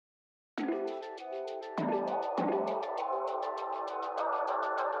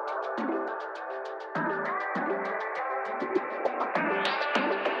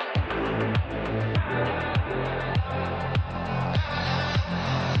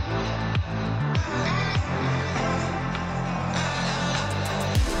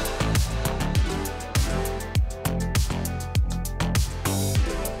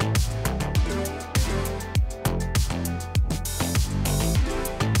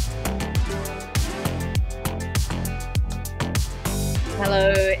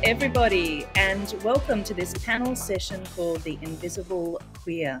Hello, everybody, and welcome to this panel session called The Invisible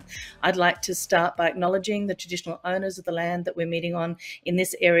Queer. I'd like to start by acknowledging the traditional owners of the land that we're meeting on in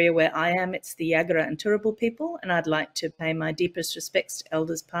this area where I am. It's the Yagara and Turrbal people, and I'd like to pay my deepest respects to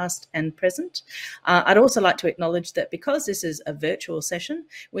elders past and present. I'd also like to acknowledge that because this is a virtual session,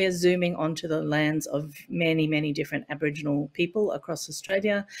 we are zooming onto the lands of many, many different Aboriginal people across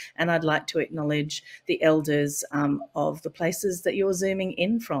Australia, and I'd like to acknowledge the elders of the places that you're zooming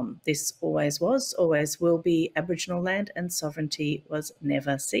in from. This always was, always will be Aboriginal land, and sovereignty was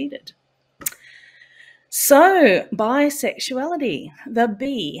never ceded. So, bisexuality. The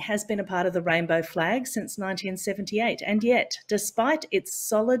B has been a part of the rainbow flag since 1978, and yet, despite its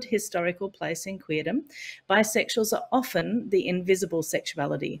solid historical place in queerdom, bisexuals are often the invisible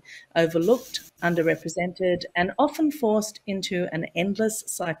sexuality, overlooked, underrepresented, and often forced into an endless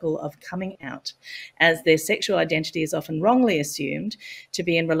cycle of coming out, as their sexual identity is often wrongly assumed to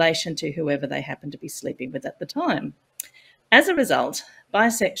be in relation to whoever they happen to be sleeping with at the time. As a result,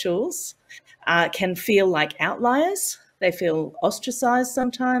 bisexuals can feel like outliers. They feel ostracised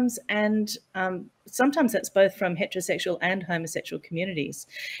sometimes, and sometimes that's both from heterosexual and homosexual communities.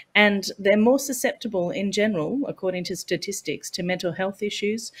 And they're more susceptible in general, according to statistics, to mental health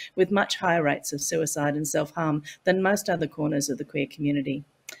issues with much higher rates of suicide and self-harm than most other corners of the queer community.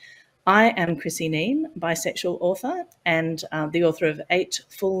 I am Krissy Kneen, bisexual author and the author of 8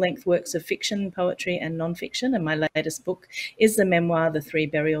 full-length works of fiction, poetry and non-fiction, and my latest book is the memoir, The 3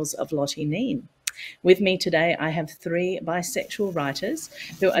 Burials of Lottie Kneen. With me today, I have 3 bisexual writers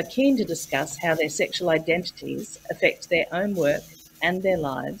who are keen to discuss how their sexual identities affect their own work and their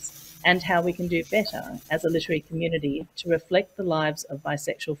lives, and how we can do better as a literary community to reflect the lives of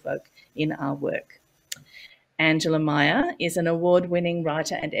bisexual folk in our work. Angela Meyer is an award-winning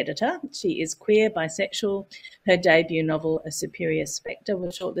writer and editor. She is queer, bisexual. Her debut novel, A Superior Spectre,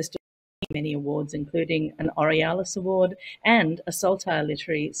 was shortlisted for many awards, including an Aurealis Award and a Saltire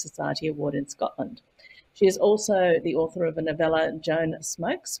Literary Society Award in Scotland. She is also the author of a novella, Joan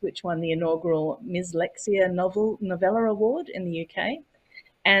Smokes, which won the inaugural Mislexia Novella Award in the UK,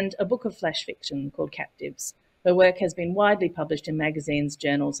 and a book of flash fiction called Captives. Her work has been widely published in magazines,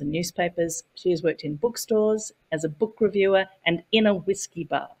 journals and newspapers. She has worked in bookstores, as a book reviewer and in a whiskey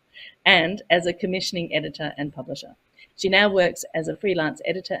bar, and as a commissioning editor and publisher. She now works as a freelance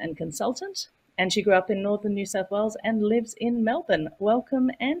editor and consultant, and she grew up in northern New South Wales and lives in Melbourne. Welcome,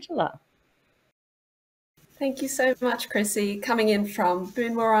 Angela. Thank you so much, Krissy. Coming in from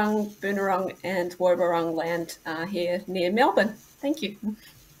Boonwurrung and Woiwurrung land here near Melbourne. Thank you.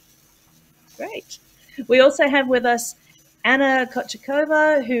 Great. We also have with us Anna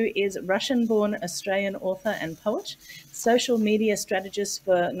Kochetkova, who is Russian-born Australian author and poet, social media strategist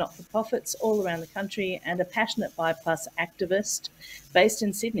for not-for-profits all around the country, and a passionate bi+ activist based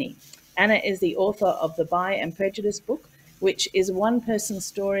in Sydney. Anna is the author of the Bi and Prejudice book, which is one-person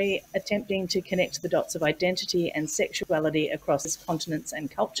story attempting to connect the dots of identity and sexuality across continents and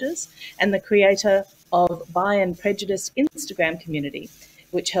cultures, and the creator of Bi and Prejudice Instagram community,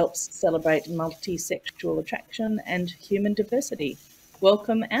 which helps celebrate multi-sexual attraction and human diversity.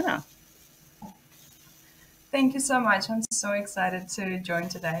 Welcome, Anna. Thank you so much. I'm so excited to join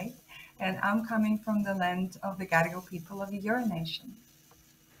today. And I'm coming from the land of the Gadigal people of the Eora Nation.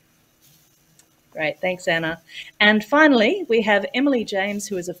 Great, thanks, Anna. And finally, we have Emily James,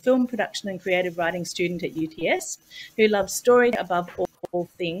 who is a film production and creative writing student at UTS, who loves story above all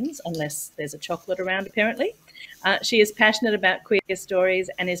things, unless there's a chocolate around, apparently. She is passionate about queer stories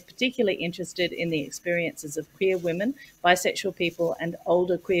and is particularly interested in the experiences of queer women, bisexual people, and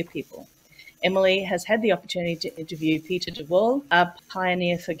older queer people. Emily has had the opportunity to interview Peter de Waal, a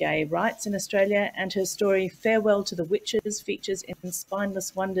pioneer for gay rights in Australia, and her story Farewell to the Witches features in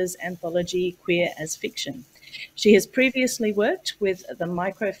Spineless Wonders anthology Queer as Fiction. She has previously worked with the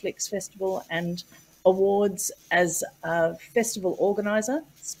Microflix Festival and Awards as a festival organiser,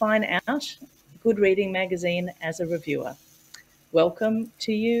 Spine Out, Good Reading magazine as a reviewer. Welcome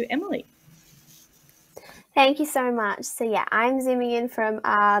to you, Emily. Thank you so much. So yeah, I'm zooming in from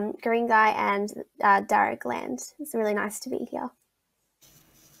Guringai and Darug land. It's really nice to be here.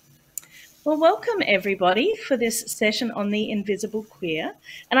 Well, welcome everybody for this session on the invisible queer.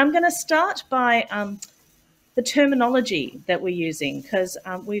 And I'm going to start by the terminology that we're using, because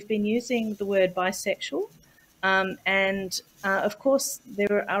we've been using the word bisexual. Of course,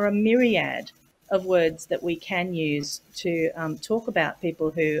 there are a myriad of words that we can use to talk about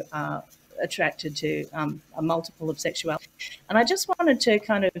people who are attracted to a multiple of sexuality. And I just wanted to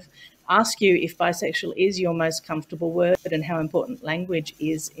kind of ask you if bisexual is your most comfortable word and how important language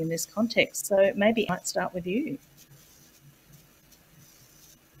is in this context. So maybe I might start with you.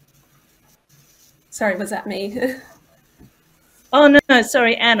 Sorry, was that me? Oh, no,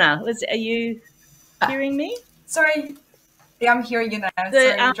 sorry, Anna. Are you hearing me? Sorry. Yeah, I'm hearing you now.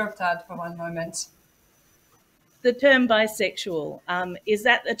 Sorry, you dropped out for one moment. The term bisexual, is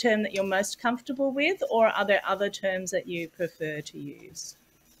that the term that you're most comfortable with, or are there other terms that you prefer to use?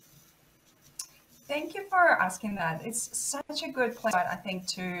 Thank you for asking that. It's such a good place, I think,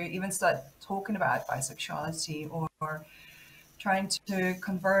 to even start talking about bisexuality or trying to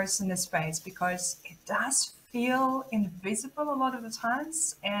converse in this space, because it does feel invisible a lot of the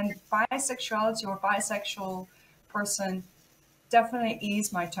times. And bisexuality or bisexual person definitely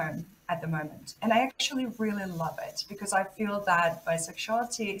is my term at the moment. And I actually really love it, because I feel that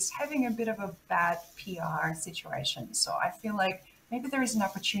bisexuality is having a bit of a bad PR situation. So I feel like maybe there is an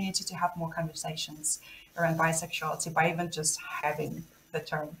opportunity to have more conversations around bisexuality by even just having the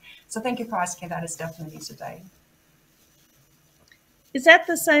term. So thank you for asking that. It's definitely today. Is that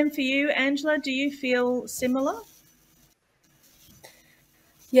the same for you, Angela? Do you feel similar?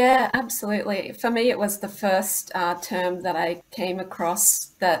 Yeah, absolutely. For me, it was the first term that I came across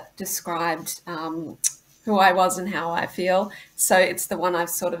that described who I was and how I feel. So it's the one I've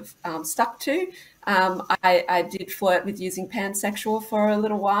sort of stuck to. I did flirt with using pansexual for a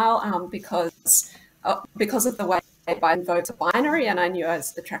little while because of the way Biden votes a binary, and I knew I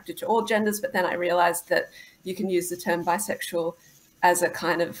was attracted to all genders, but then I realized that you can use the term bisexual as a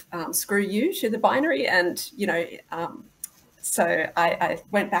kind of screw you to the binary, and so I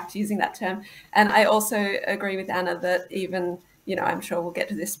went back to using that term. And I also agree with Anna that even, I'm sure we'll get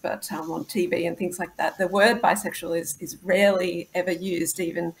to this, but on TV and things like that, the word bisexual is rarely ever used,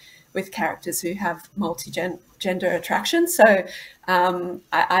 even with characters who have multi-gender attraction. So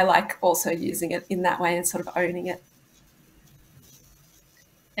I like also using it in that way and sort of owning it.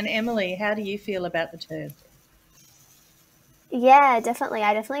 And Emily, how do you feel about the term? Yeah, definitely.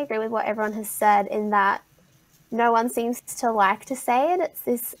 I definitely agree with what everyone has said, in that no one seems to like to say it. It's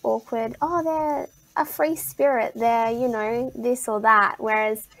this awkward, oh, they're a free spirit, they're, this or that.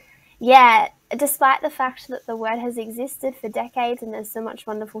 Whereas, yeah, despite the fact that the word has existed for decades and there's so much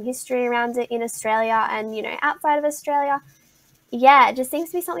wonderful history around it in Australia and, outside of Australia, yeah, it just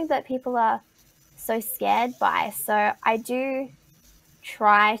seems to be something that people are so scared by. So I do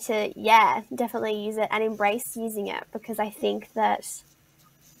try to, definitely use it and embrace using it, because I think that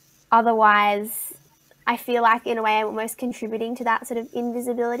otherwise I feel like in a way I'm almost contributing to that sort of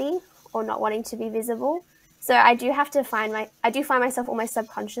invisibility or not wanting to be visible. So I do find myself almost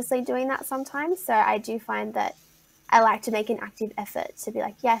subconsciously doing that sometimes. So I do find that I like to make an active effort to be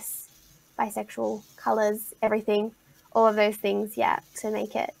like, yes, bisexual, colours, everything, all of those things, to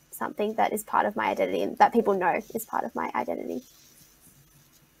make it something that is part of my identity and that people know is part of my identity.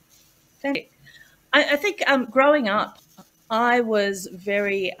 Thank you. I think growing up, I was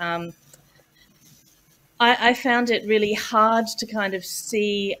very, I found it really hard to kind of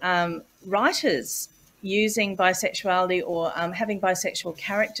see writers using bisexuality or having bisexual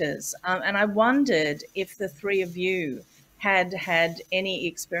characters. And I wondered if the three of you had any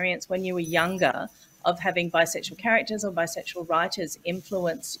experience when you were younger of having bisexual characters or bisexual writers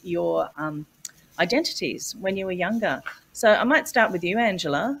influence your identities when you were younger. So I might start with you,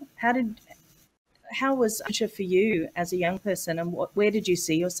 Angela. How was it for you as a young person, and where did you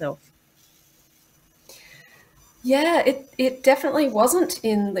see yourself? Yeah, it definitely wasn't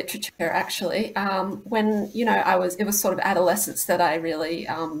in literature, actually. When, it was sort of adolescence that I really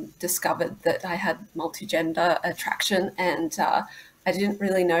discovered that I had multi-gender attraction, and I didn't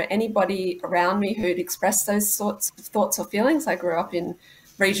really know anybody around me who'd expressed those sorts of thoughts or feelings. I grew up in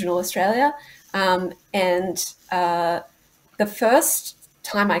regional Australia, and the first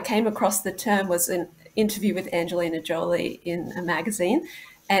time I came across the term was an interview with Angelina Jolie in a magazine,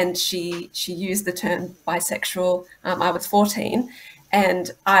 and she used the term bisexual. I was 14,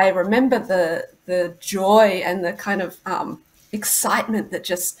 and I remember the joy and the kind of excitement that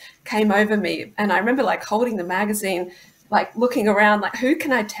just came over me. And I remember like holding the magazine, like looking around, like who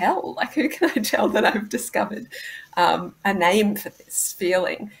can I tell? Like who can I tell that I've discovered a name for this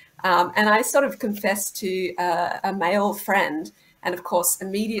feeling? And I sort of confessed to a male friend, and of course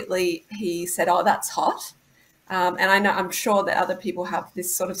immediately he said, "Oh, that's hot." And I'm sure that other people have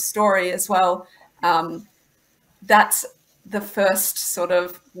this sort of story as well. That's the first sort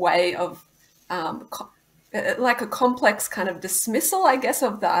of way of like a complex kind of dismissal, I guess,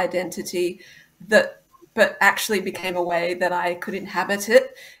 of the identity but actually became a way that I could inhabit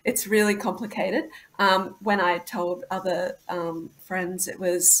it. It's really complicated. When I told other friends, it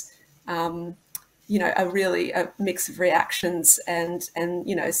was, a mix of reactions and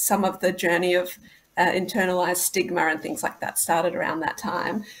some of the journey of internalized stigma and things like that started around that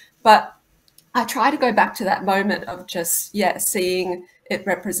time. But I try to go back to that moment of just, yeah, seeing it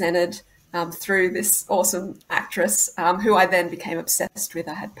represented through this awesome actress who I then became obsessed with.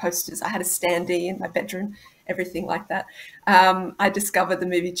 I had posters, I had a standee in my bedroom, everything like that. I discovered the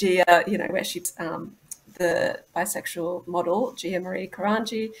movie Gia, you know, where she's the bisexual model, Gia Marie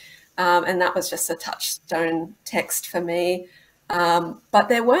Karanji, and that was just a touchstone text for me. But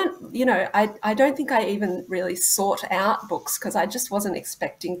there weren't, you know, I don't think I even really sought out books because I just wasn't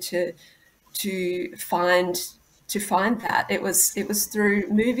expecting to find that. It was through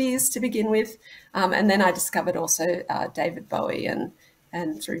movies to begin with, and then I discovered also David Bowie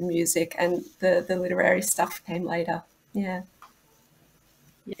and through music, and the literary stuff came later. Yeah.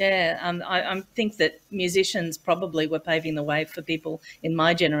 Yeah, I think that musicians probably were paving the way for people in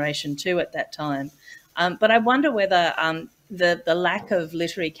my generation too at that time. But I wonder whether the lack of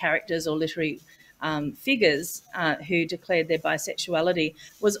literary characters or literary figures who declared their bisexuality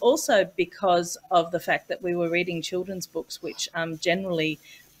was also because of the fact that we were reading children's books, which generally,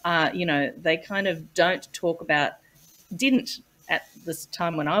 you know, they kind of didn't at this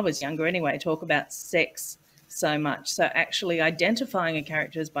time when I was younger anyway, talk about sex so much. So actually identifying a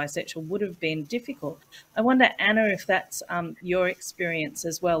character as bisexual would have been difficult. I wonder, Anna, if that's your experience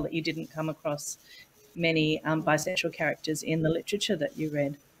as well, that you didn't come across many bisexual characters in the literature that you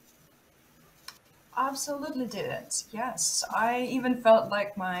read. Absolutely didn't. Yes, I even felt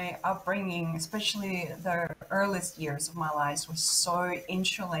like my upbringing, especially the earliest years of my life, was so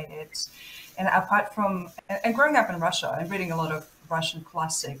insulated. And apart from, and growing up in Russia and reading a lot of Russian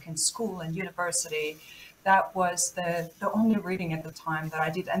classic in school and university, that was the only reading at the time that I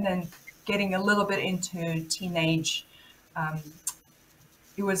did. And then getting a little bit into teenage,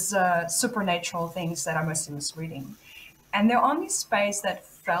 it was supernatural things that I mostly was reading. And the only space that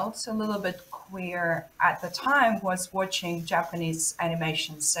felt a little bit queer at the time was watching Japanese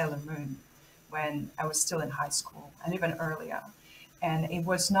animation Sailor Moon when I was still in high school and even earlier. And it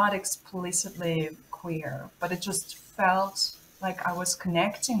was not explicitly queer, but it just felt like I was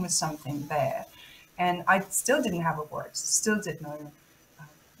connecting with something there. And I still didn't have a word, still didn't know,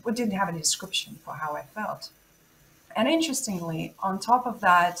 didn't have any description for how I felt. And interestingly, on top of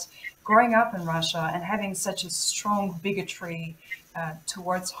that, growing up in Russia and having such a strong bigotry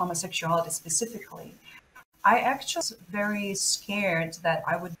towards homosexuality specifically, I actually was very scared that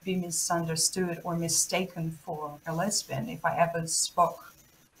I would be misunderstood or mistaken for a lesbian if I ever spoke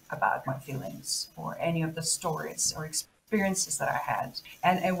about my feelings or any of the stories or experiences that I had.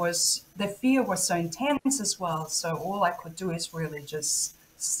 And the fear was so intense as well. So all I could do is really just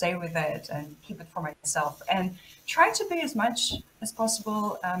stay with it and keep it for myself and try to be as much as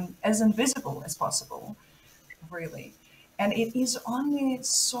possible, as invisible as possible, really. And it is only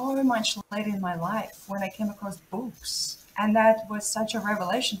so much later in my life when I came across books. And that was such a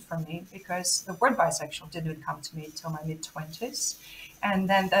revelation for me because the word bisexual didn't come to me until my mid-20s. And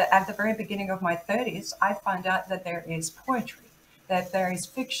then at the very beginning of my 30s, I found out that there is poetry, that there is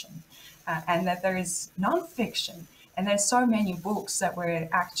fiction, and that there is nonfiction. And there's so many books that were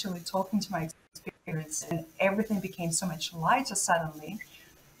actually talking to my experience, and everything became so much lighter suddenly.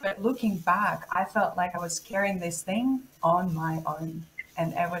 But looking back, I felt like I was carrying this thing on my own,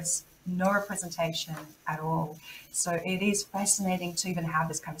 and there was no representation at all. So it is fascinating to even have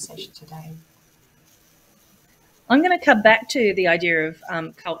this conversation today. I'm going to come back to the idea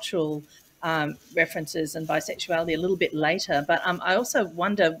of cultural references and bisexuality a little bit later, but I also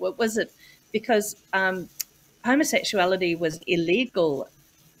wonder, what was it because homosexuality was illegal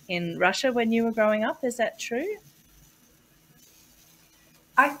in Russia when you were growing up? Is that true?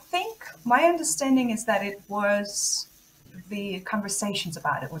 I think my understanding is that it was the conversations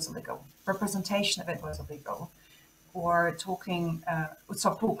about it was illegal. Representation of it was illegal. Or talking,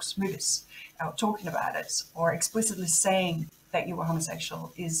 so books, movies, talking about it, or explicitly saying that you were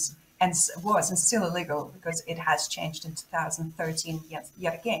homosexual is and still illegal because it has changed in 2013 yet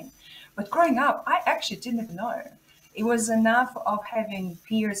again. But growing up, I actually didn't even know. It was enough of having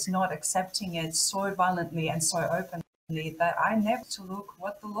peers not accepting it so violently and so openly that I never to look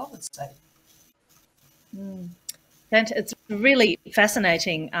what the law would say. It's really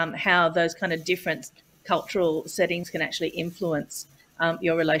fascinating how those kind of different cultural settings can actually influence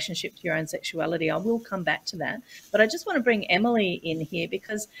your relationship to your own sexuality. I will come back to that. But I just want to bring Emily in here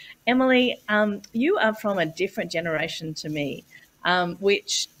because, Emily, you are from a different generation to me,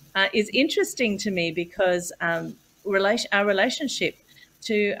 which is interesting to me because our relationship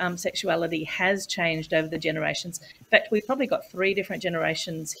to sexuality has changed over the generations. In fact, we've probably got 3 different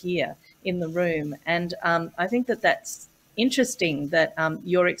generations here in the room. And I think that that's interesting that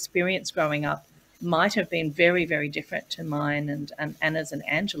your experience growing up might have been very, very different to mine and Anna's and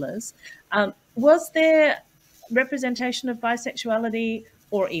Angela's. Was there representation of bisexuality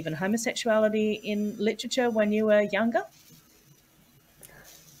or even homosexuality in literature when you were younger?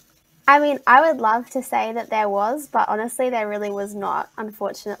 I mean, I would love to say that there was, but honestly, there really was not,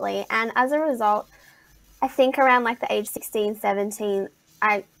 unfortunately. And as a result, I think around like the age 16, 17,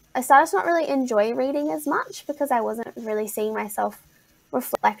 I started to not really enjoy reading as much because I wasn't really seeing myself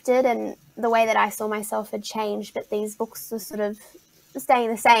reflected, and the way that I saw myself had changed, but these books were sort of staying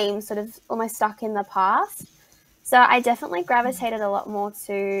the same, sort of almost stuck in the past. So I definitely gravitated a lot more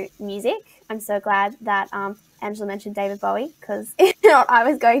to music. I'm so glad that Angela mentioned David Bowie, because you know, I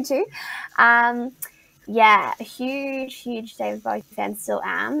was going to. Yeah, a huge David Bowie fan, still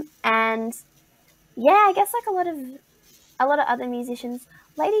am. And yeah, I guess like a lot of other musicians,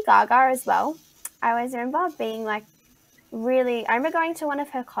 Lady Gaga as well. I always remember being like really, I remember going to one of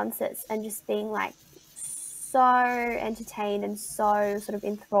her concerts and just being like so entertained and so sort of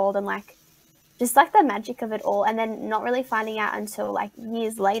enthralled, and like just like the magic of it all, and then not really finding out until like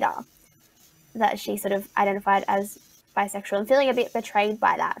years later that she sort of identified as bisexual, and feeling a bit betrayed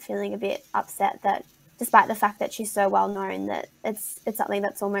by that, feeling a bit upset that despite the fact that she's so well known, that it's something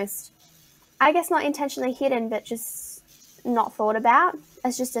that's almost, I guess, not intentionally hidden, but just not thought about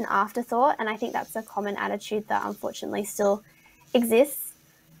as just an afterthought. And I think that's a common attitude that unfortunately still exists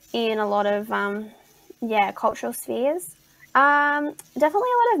in a lot of cultural spheres. Definitely a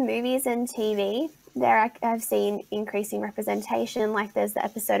lot of movies and TV. There I've seen increasing representation. Like there's the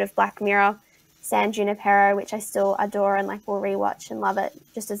episode of Black Mirror, San Junipero, which I still adore and like will rewatch and love it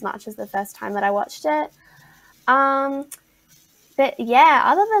just as much as the first time that I watched it. But yeah,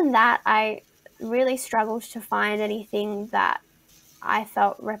 other than that, I really struggled to find anything that I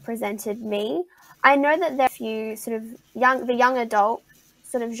felt represented me. I know that there are a few sort of the young adult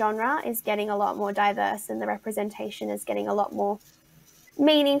sort of genre is getting a lot more diverse, and the representation is getting a lot more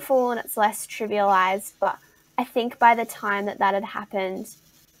meaningful, and it's less trivialized. But I think by the time that had happened,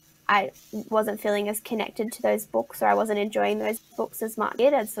 I wasn't feeling as connected to those books, or I wasn't enjoying those books as much.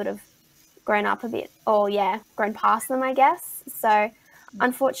 I'd sort of grown up a bit, grown past them, I guess. So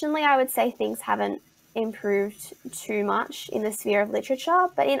unfortunately, I would say things haven't improved too much in the sphere of literature,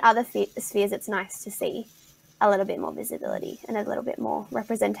 but in other spheres, it's nice to see a little bit more visibility and a little bit more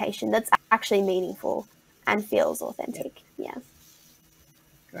representation that's actually meaningful and feels authentic. Yeah.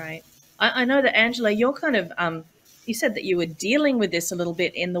 Great. I know that, Angela, you're kind of, you said that you were dealing with this a little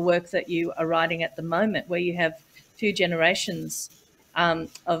bit in the work that you are writing at the moment, where you have two generations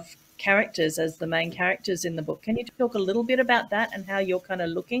of characters as the main characters in the book. Can you talk a little bit about that and how you're kind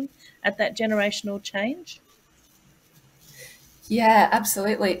of looking at that generational change? Yeah,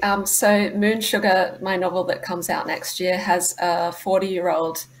 absolutely. So Moon Sugar, my novel that comes out next year, has a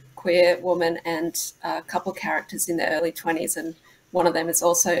 40-year-old queer woman and a couple characters in their early 20s, and one of them is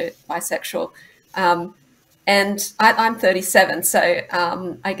also bisexual. And I'm 37, so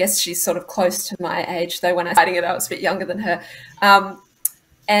I guess she's sort of close to my age, though when I was writing it, I was a bit younger than her.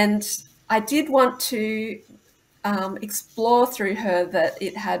 And I did want to explore through her that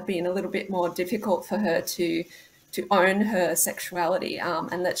it had been a little bit more difficult for her to own her sexuality,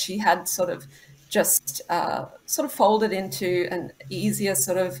 and that she had sort of just sort of folded into an easier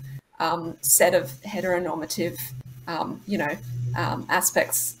sort of set of heteronormative,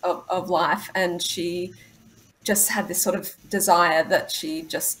 aspects of life, and she just had this sort of desire that she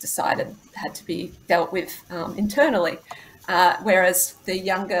just decided had to be dealt with internally. Whereas the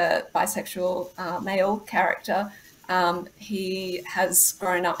younger bisexual male character, he has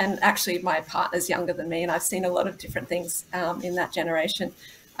grown up, and actually my partner's younger than me, and I've seen a lot of different things in that generation.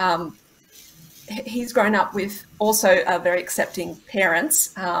 He's grown up with also very accepting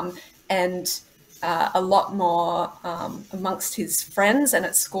parents, and a lot more amongst his friends and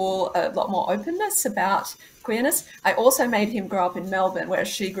at school, a lot more openness about queerness. I also made him grow up in Melbourne, whereas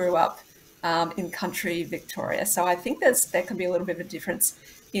she grew up in country Victoria. So I think there can be a little bit of a difference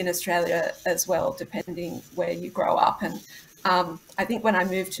in Australia as well, depending where you grow up. And I think when I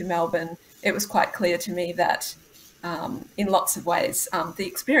moved to Melbourne, it was quite clear to me that in lots of ways, the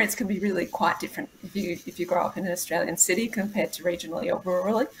experience can be really quite different if you grow up in an Australian city compared to regionally or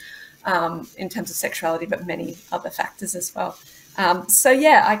rurally, in terms of sexuality, but many other factors as well. So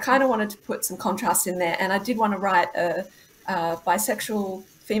yeah, I kind of wanted to put some contrast in there, and I did want to write a bisexual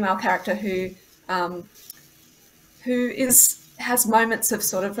female character who has moments of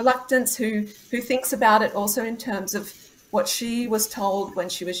sort of reluctance, who thinks about it also in terms of what she was told when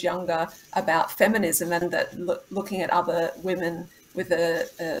she was younger about feminism, and that looking at other women with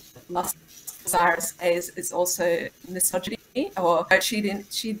a lust desirous gaze is also misogyny, or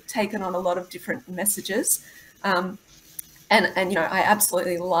she'd taken on a lot of different messages. And you know, I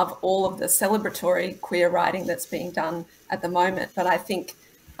absolutely love all of the celebratory queer writing that's being done at the moment, but I think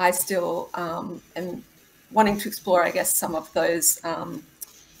I still am wanting to explore, I guess, some of those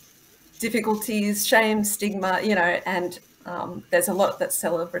difficulties, shame, stigma, you know, and there's a lot that's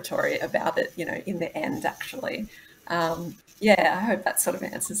celebratory about it, you know, in the end, actually. Yeah, I hope that sort of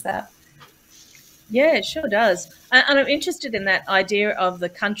answers that. Yeah, it sure does. And I'm interested in that idea of the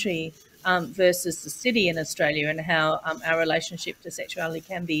country versus the city in Australia, and how our relationship to sexuality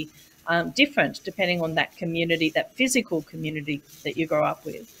can be different depending on that community, that physical community that you grow up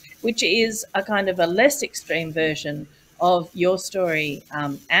with, which is a kind of a less extreme version of your story,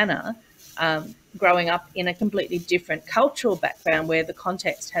 Anna, growing up in a completely different cultural background where the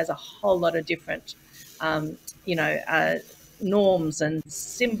context has a whole lot of different, you know, norms and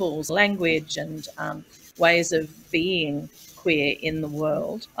symbols, language, and ways of being queer in the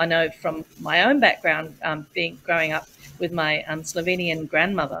world. I know from my own background, growing up with my Slovenian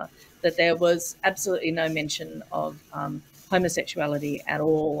grandmother, that there was absolutely no mention of homosexuality at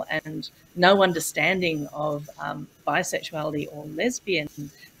all, and no understanding of bisexuality or lesbian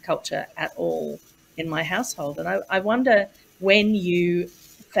culture at all in my household. And I wonder, when you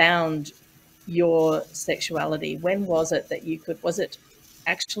found your sexuality, when was it that you could, was it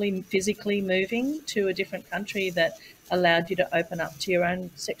actually physically moving to a different country that allowed you to open up to your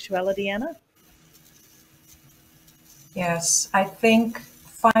own sexuality, Anna? Yes, I think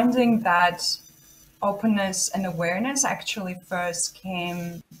finding that openness and awareness actually first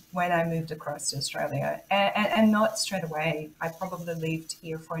came when I moved across to Australia, and not straight away. I probably lived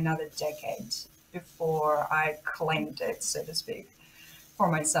here for another decade before I claimed it, so to speak, for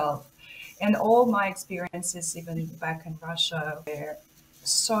myself. And all my experiences, even back in Russia,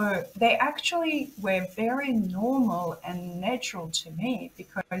 they actually were very normal and natural to me,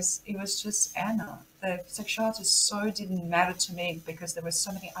 because it was just Anna. The sexuality so didn't matter to me because there were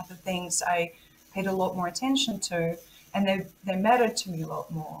so many other things I paid a lot more attention to, and they mattered to me a lot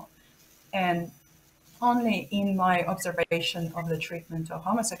more. And only in my observation of the treatment of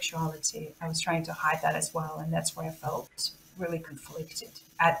homosexuality, I was trying to hide that as well. And that's where I felt really conflicted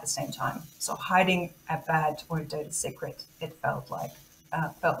at the same time. So hiding a bad or a dirty secret, it felt like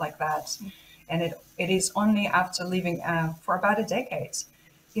that. And it is only after living for about a decade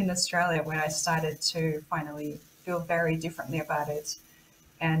in Australia when I started to finally feel very differently about it,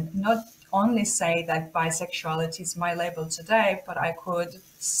 and not only say that bisexuality is my label today, but I could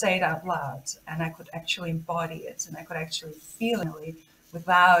say it out loud, and I could actually embody it, and I could actually feel it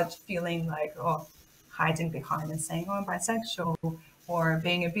without feeling like, oh, hiding behind and saying, oh, I'm bisexual, or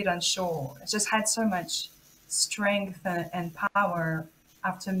being a bit unsure. I just had so much strength and power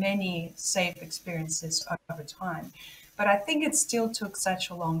after many safe experiences over time. But I think it still took such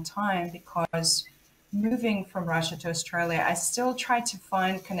a long time, because moving from Russia to Australia, I still tried to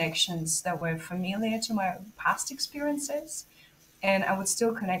find connections that were familiar to my past experiences. And I would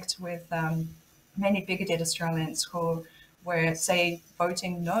still connect with many bigoted Australians who were, say,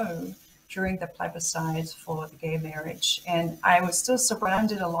 voting no during the plebiscite for the gay marriage. And I was still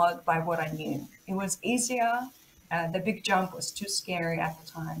surrounded a lot by what I knew. It was easier. The big jump was too scary at the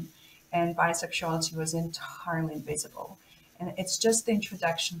time. And bisexuality was entirely invisible. And it's just the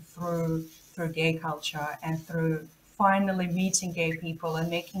introduction through gay culture and through finally meeting gay people and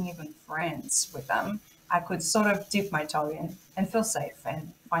making even friends with them, I could sort of dip my toe in and feel safe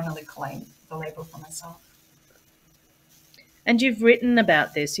and finally claim the label for myself. And you've written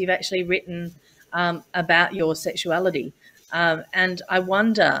about this. You've actually written about your sexuality. And I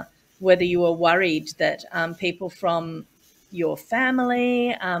wonder whether you were worried that people from your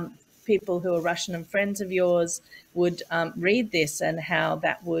family, people who are Russian and friends of yours, would read this, and how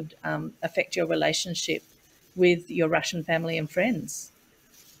that would affect your relationship with your Russian family and friends.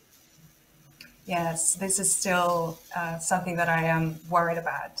 Yes, this is still something that I am worried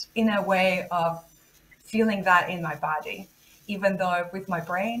about, in a way of feeling that in my body, even though with my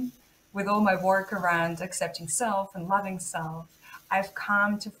brain, with all my work around accepting self and loving self, I've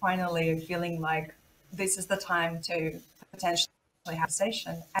come to finally feeling like this is the time to potentially have a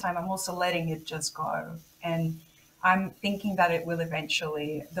conversation. At the time, I'm also letting it just go. And I'm thinking that it will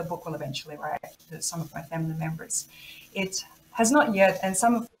eventually, the book will eventually write to some of my family members. It has not yet, and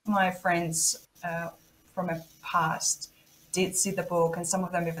some of my friends from my past did see the book, and some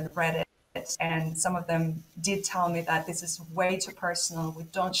of them even read it, and some of them did tell me that this is way too personal. We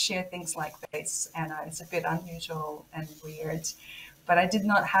don't share things like this, and it's a bit unusual and weird. But I did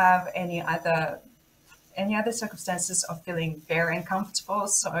not have any other circumstances of feeling very uncomfortable.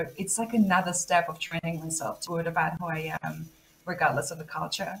 So it's like another step of training myself to it about who I am regardless of the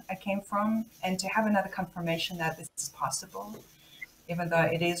culture I came from, and to have another confirmation that this is possible, even though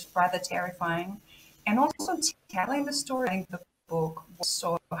it is rather terrifying. And also telling the story in the book was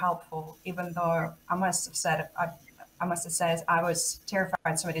so helpful, even though I must have said I was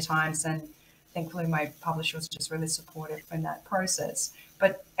terrified so many times, and thankfully my publisher was just really supportive in that process.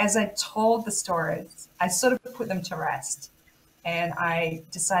 But as I told the stories, I sort of put them to rest, and I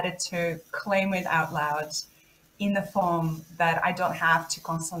decided to claim it out loud in the form that I don't have to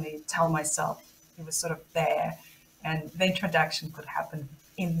constantly tell myself. It was sort of there, and the introduction could happen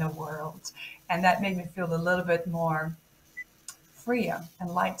in the world. And that made me feel a little bit more freer and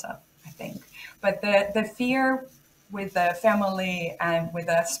lighter, I think. But the fear with the family and with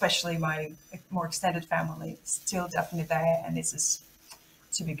especially my more extended family is still definitely there, and this is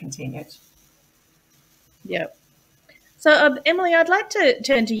to be continued. Yep. So, Emily, I'd like to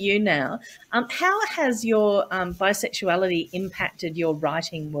turn to you now. How has your bisexuality impacted your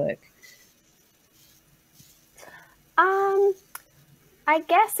writing work? I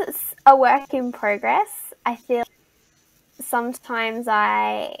guess it's a work in progress. I feel sometimes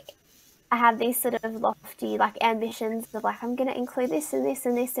I have these sort of lofty ambitions of I'm going to include this and this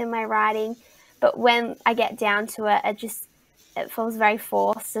and this in my writing, but when I get down to it, it feels very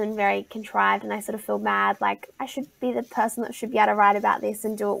forced and very contrived, and I sort of feel mad, I should be the person that should be able to write about this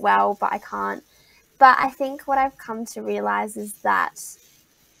and do it well, but I can't. But I think what I've come to realize is that,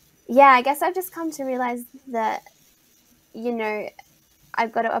 I guess I've just come to realize that,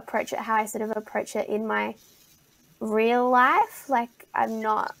 I've got to approach it how I sort of approach it in my real life. I'm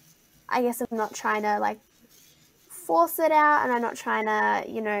not trying to force it out, and I'm not trying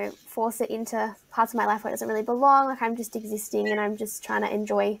to, force it into parts of my life where it doesn't really belong. I'm just existing, and I'm just trying to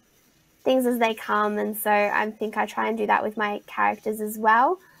enjoy things as they come. And so I think I try and do that with my characters as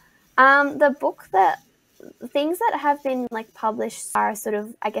well. The book things that have been published are sort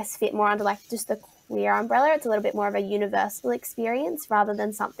of, I guess, fit more under just the queer umbrella. It's a little bit more of a universal experience rather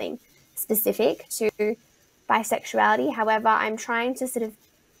than something specific to bisexuality. However, I'm trying to sort of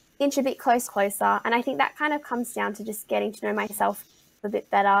inch a bit closer, and I think that kind of comes down to just getting to know myself a bit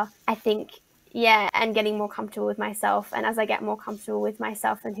better, I think. And getting more comfortable with myself. And as I get more comfortable with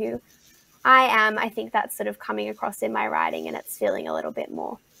myself and who I am, I think that's sort of coming across in my writing, and it's feeling a little bit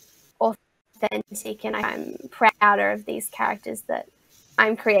more authentic, and I'm prouder of these characters that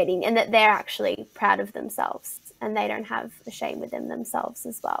I'm creating, and that they're actually proud of themselves, and they don't have the shame within themselves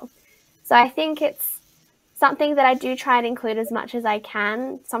as well. So I think it's something that I do try and include as much as I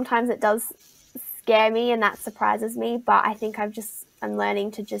can. Sometimes it does scare me, and that surprises me, but I think I'm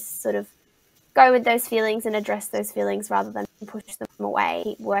learning to just sort of go with those feelings and address those feelings rather than push them away,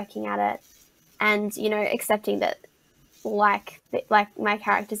 keep working at it, and, accepting that my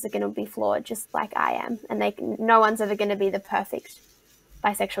characters are going to be flawed just like I am, and no one's ever going to be the perfect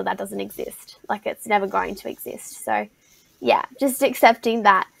bisexual. That doesn't exist. It's never going to exist. So just accepting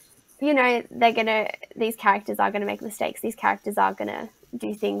that, these characters are going to make mistakes. These characters are going to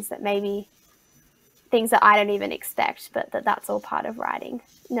do things that I don't even expect, but that's all part of writing,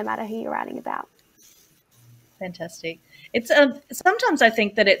 no matter who you're writing about. Fantastic. It's sometimes I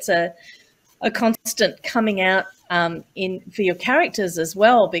think that it's a constant coming out for your characters as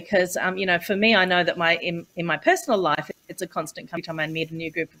well, because for me, I know that in my personal life, it's a constant. Every time I meet a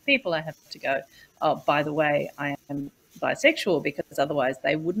new group of people, I have to go, oh, by the way, I am bisexual, because otherwise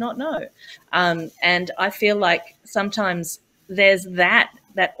they would not know. And I feel like sometimes there's that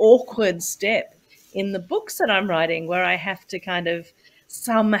awkward step in the books that I'm writing where I have to kind of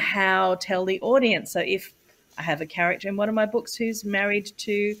somehow tell the audience. So if I have a character in one of my books who's married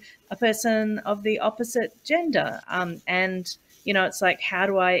to a person of the opposite gender, and it's how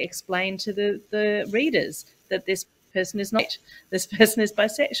do I explain to the readers that this person is not, this person is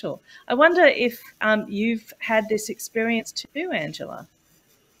bisexual? I wonder if you've had this experience too, Angela.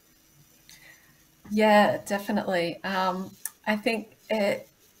 Yeah, definitely. I think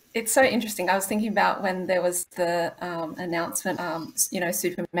it's so interesting. I was thinking about when there was the announcement,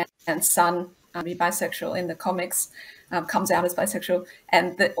 Superman's son be bisexual in the comics, comes out as bisexual,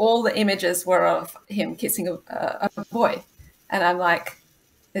 and all the images were of him kissing a boy. And I'm like,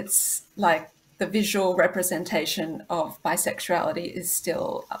 it's like the visual representation of bisexuality is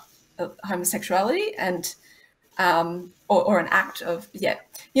still homosexuality, and or an act of,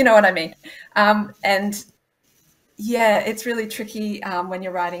 you know what I mean. And it's really tricky when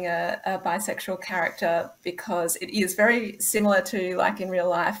you're writing a bisexual character, because it is very similar to in real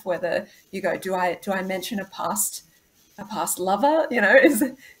life, whether you go, do I mention a past lover?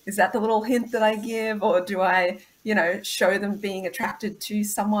 Is that the little hint that I give, or do I show them being attracted to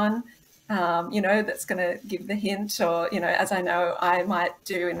someone? you know, that's going to give the hint, or, you know, as I know I might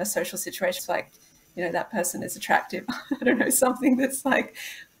do in a social situation, like, you know, that person is attractive. I don't know, something that's like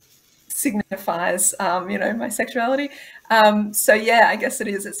signifies, you know, my sexuality. So yeah, I guess it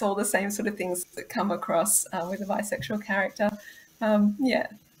is. It's all the same sort of things that come across with a bisexual character. Yeah.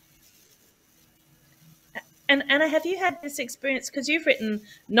 And Anna, have you had this experience, because you've written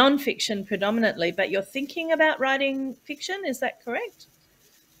non-fiction predominantly, but you're thinking about writing fiction, is that correct?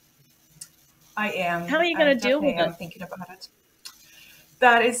 I am. How are you going to deal with it? I'm thinking about it.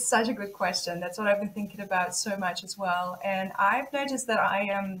 That is such a good question. That's what I've been thinking about so much as well. And I've noticed that I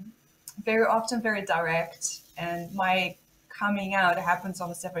am very often very direct, and my coming out happens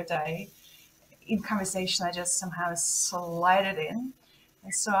almost every day. In conversation, I just somehow slide it in.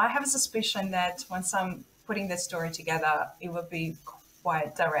 And so I have a suspicion that once I'm putting this story together, it will be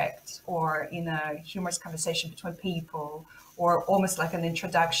quite direct, or in a humorous conversation between people, or almost like an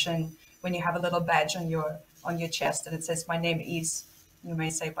introduction when you have a little badge on your chest and it says, "My name is," you may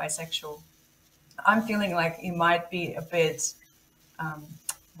say, "bisexual." I'm feeling like it might be a bit,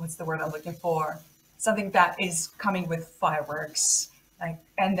 what's the word I'm looking for? Something that is coming with fireworks, like,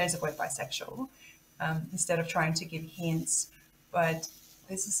 and there's a word bisexual, instead of trying to give hints. But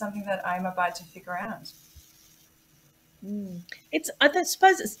this is something that I'm about to figure out. I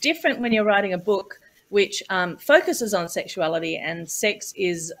suppose it's different when you're writing a book which focuses on sexuality, and sex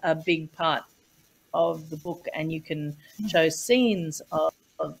is a big part of the book, and you can show scenes of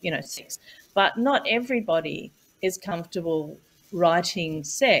you know, sex, but not everybody is comfortable writing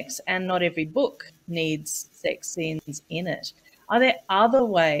sex, and not every book needs sex scenes in it. Are there other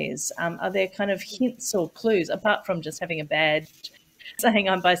ways? Are there kind of hints or clues, apart from just having a badge saying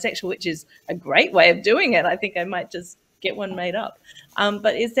I'm bisexual, which is a great way of doing it? I think I might just get one made up.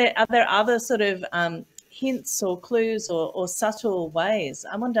 But are there other sort of hints or clues or subtle ways?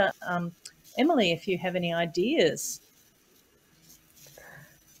 I wonder, Emily, if you have any ideas.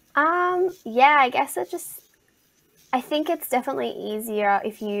 Yeah, I guess I think it's definitely easier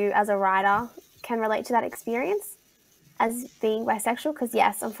if you, as a writer, can relate to that experience as being bisexual, because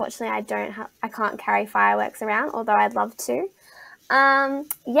yes, unfortunately I can't carry fireworks around, although I'd love to. Yeah,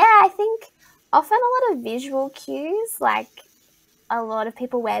 I think often a lot of visual cues, like a lot of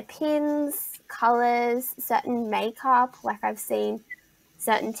people wear pins, colors, certain makeup. Like I've seen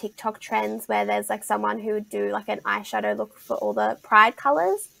certain TikTok trends where there's like someone who would do like an eyeshadow look for all the pride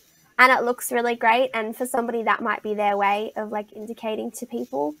colors, and it looks really great. And for somebody, that might be their way of like indicating to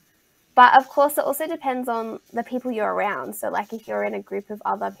people. But of course, it also depends on the people you're around. So like if you're in a group of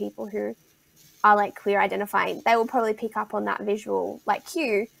other people who are like queer identifying, they will probably pick up on that visual like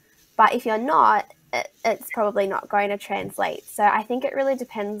cue. But if you're not, it's probably not going to translate. So I think it really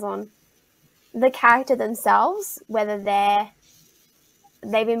depends on the character themselves, whether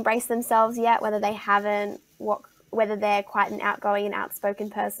they've embraced themselves yet, whether they haven't, whether they're quite an outgoing and outspoken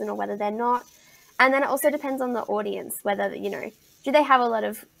person or whether they're not. And then it also depends on the audience, whether, you know, do they have a lot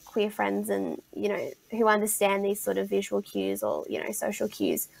of queer friends and, you know, who understand these sort of visual cues or, you know, social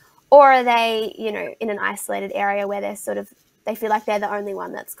cues, or are they, you know, in an isolated area where they feel like they're the only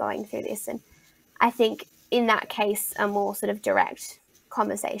one that's going through this. And I think in that case, a more sort of direct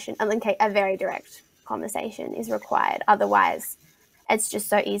conversation, a very direct conversation is required. Otherwise, it's just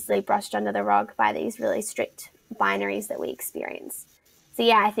so easily brushed under the rug by these really strict binaries that we experience. So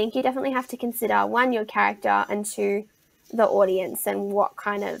yeah, I think you definitely have to consider, one, your character, and two, the audience and what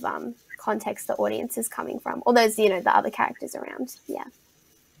kind of context the audience is coming from, or those, you know, the other characters around. Yeah.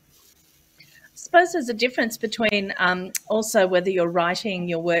 I suppose there's a difference between also whether you're writing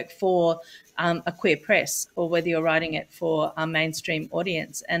your work for a queer press or whether you're writing it for a mainstream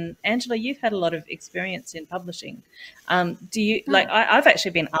audience. And Angela, you've had a lot of experience in publishing. Do you like? I've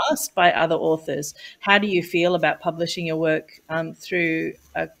actually been asked by other authors, how do you feel about publishing your work through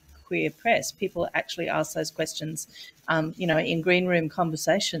a queer press? People actually ask those questions, you know, in green room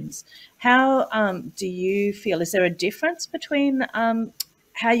conversations. How do you feel? Is there a difference between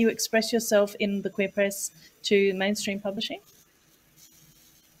how you express yourself in the queer press to mainstream publishing?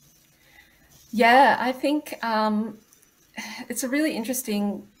 Yeah, I think it's a really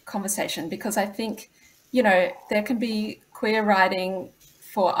interesting conversation, because I think, you know, there can be queer writing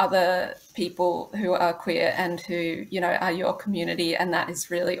for other people who are queer and who, you know, are your community, and that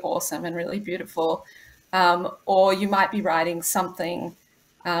is really awesome and really beautiful. Or you might be writing something,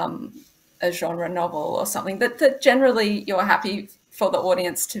 a genre novel or something that generally you're happy for the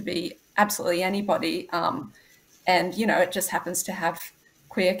audience to be absolutely anybody. And, you know, it just happens to have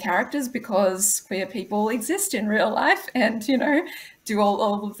queer characters because queer people exist in real life and, you know, do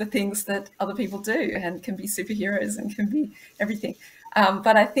all of the things that other people do and can be superheroes and can be everything.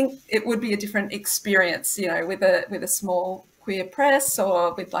 But I think it would be a different experience, you know, with a small queer press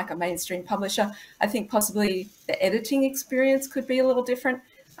or with like a mainstream publisher. I think possibly the editing experience could be a little different.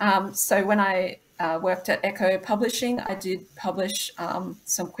 So when I worked at Echo Publishing, I did publish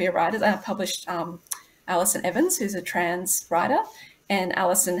some queer writers. I published Alison Evans, who's a trans writer, and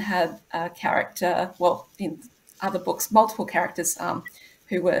Alison had a character, well, in other books, multiple characters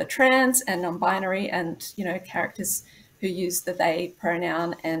who were trans and non-binary, and, you know, characters who use the they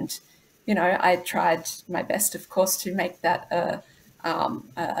pronoun. And, you know, I tried my best, of course, to make that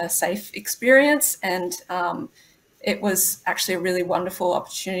a safe experience. And it was actually a really wonderful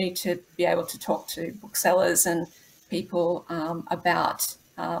opportunity to be able to talk to booksellers and people about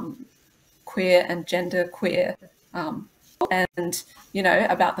queer and gender queer, and, you know,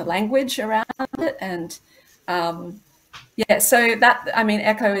 about the language around it. And yeah, so that, I mean,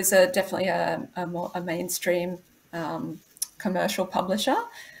 Echo is definitely a mainstream commercial publisher.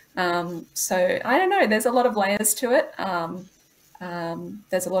 So I don't know, there's a lot of layers to it.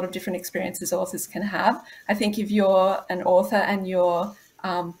 There's a lot of different experiences authors can have. I think if you're an author and you're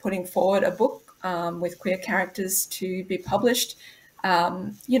putting forward a book with queer characters to be published,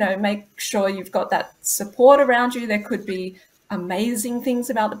 you know, make sure you've got that support around you. There could be amazing things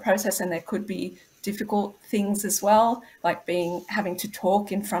about the process, and there could be difficult things as well, like having to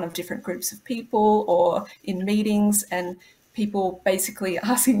talk in front of different groups of people or in meetings, and people basically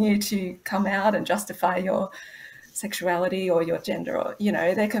asking you to come out and justify your sexuality or your gender, or, you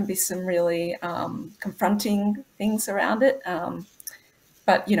know, there can be some really confronting things around it.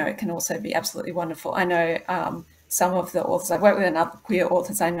 But, you know, it can also be absolutely wonderful. I know some of the authors, I've worked with other queer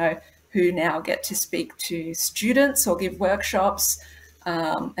authors I know who now get to speak to students or give workshops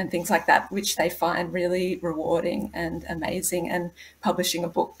and things like that, which they find really rewarding and amazing. And publishing a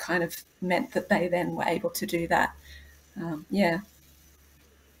book kind of meant that they then were able to do that. Yeah.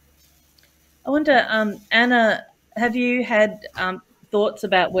 I wonder, Anna, have you had thoughts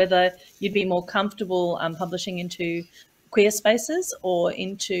about whether you'd be more comfortable publishing into queer spaces or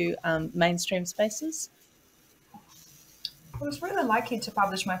into mainstream spaces? I was really lucky to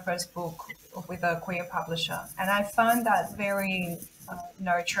publish my first book with a queer publisher, and I found that very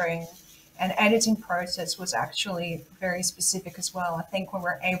nurturing, and editing process was actually very specific as well. I think we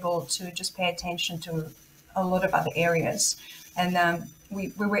were able to just pay attention to a lot of other areas, and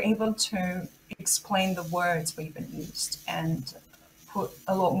we were able to explain the words we even used and put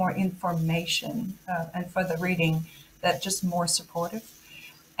a lot more information and further reading that just more supportive.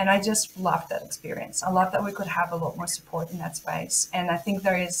 And I just loved that experience. I love that we could have a lot more support in that space. And I think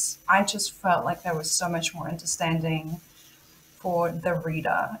I just felt like there was so much more understanding for the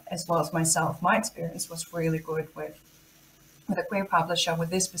reader as well as myself. My experience was really good with a queer publisher,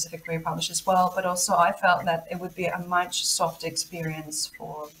 with this specific queer publisher as well. But also I felt that it would be a much softer experience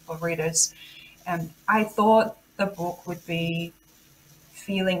for readers. And I thought the book would be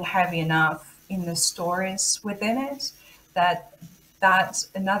feeling heavy enough in the stories within it that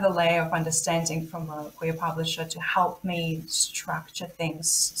another layer of understanding from a queer publisher to help me structure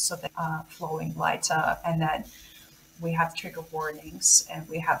things so they are flowing lighter, and that we have trigger warnings and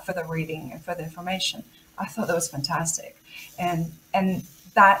we have further reading and further information. I thought that was fantastic. And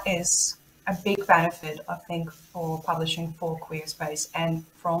that is a big benefit, I think, for publishing for queer space and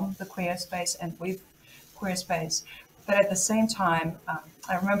from the queer space and with queer space. But at the same time,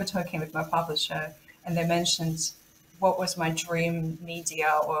 I remember talking with my publisher, and they mentioned what was my dream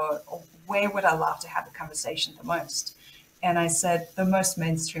media, or where would I love to have the conversation the most. And I said, the most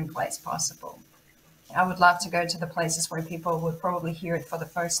mainstream place possible. I would love to go to the places where people would probably hear it for the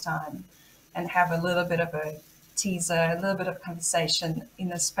first time and have a little bit of a teaser, a little bit of conversation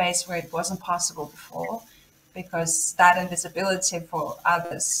in a space where it wasn't possible before, because that invisibility for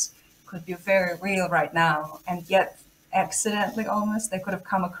others could be very real right now. And yet accidentally almost, they could have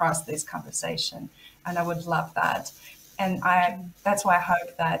come across this conversation. And I would love that. And that's why I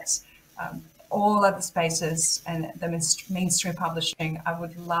hope that all other spaces and the mainstream publishing, I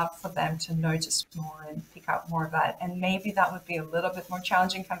would love for them to notice more and pick up more of that. And maybe that would be a little bit more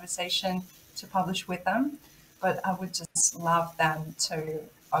challenging conversation to publish with them, but I would just love them to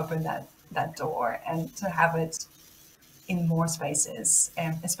open that door and to have it in more spaces,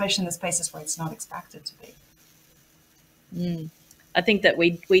 and especially in the spaces where it's not expected to be. I think that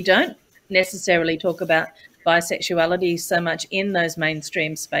we don't necessarily talk about bisexuality so much in those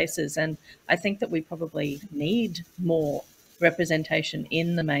mainstream spaces, and I think that we probably need more representation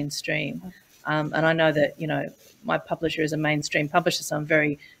in the mainstream. And I know that, you know, my publisher is a mainstream publisher, so I'm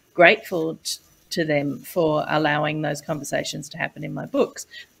very grateful to them for allowing those conversations to happen in my books.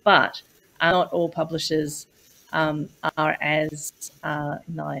 But not all publishers are as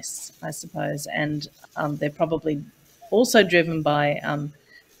nice, I suppose. And they're probably also driven by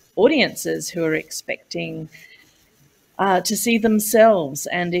audiences who are expecting to see themselves.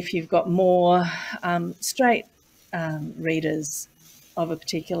 And if you've got more straight readers of a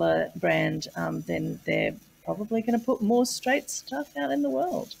particular brand, then they're probably going to put more straight stuff out in the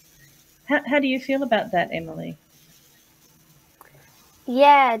world. How do you feel about that, Emily?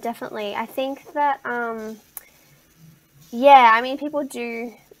 Yeah, definitely. I think that, yeah, I mean, people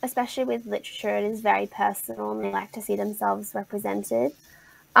do, especially with literature, it is very personal and they like to see themselves represented.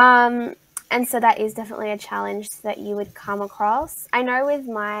 And so that is definitely a challenge that you would come across. I know with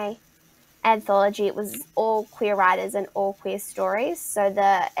my anthology, it was all queer writers and all queer stories. So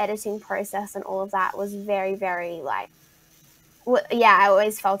the editing process and all of that was very, very like, yeah, I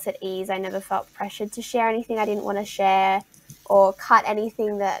always felt at ease. I never felt pressured to share anything I didn't want to share or cut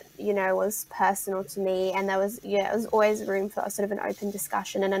anything that, you know, was personal to me. And there was, yeah, it was always room for sort of an open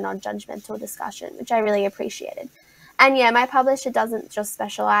discussion and a non-judgmental discussion, which I really appreciated. And yeah, my publisher doesn't just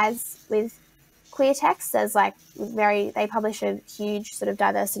specialize with queer texts. There's like they publish a huge sort of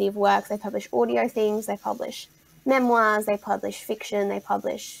diversity of work. They publish audio things, they publish memoirs, they publish fiction, they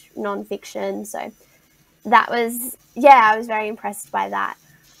publish non-fiction. So that was, yeah, I was very impressed by that.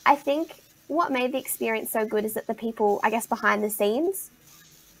 I think what made the experience so good is that the people, I guess, behind the scenes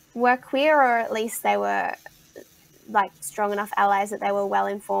were queer, or at least they were like strong enough allies that they were well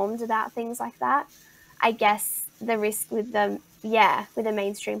informed about things like that. I guess the risk with them, yeah, with a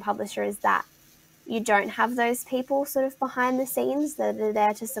mainstream publisher is that you don't have those people sort of behind the scenes that are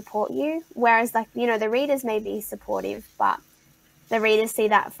there to support you. Whereas, like, you know, the readers may be supportive, but the readers see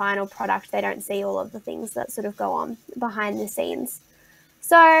that final product. They don't see all of the things that sort of go on behind the scenes.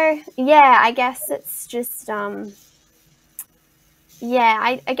 So, yeah, I guess it's just, yeah,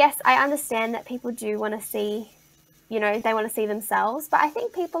 I guess I understand that people do want to see, you know, they want to see themselves, but I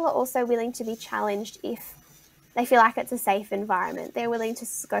think people are also willing to be challenged if they feel like it's a safe environment. They're willing to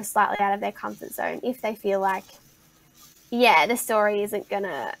go slightly out of their comfort zone if they feel like, yeah, the story isn't going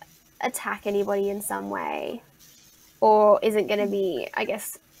to attack anybody in some way or isn't going to be, I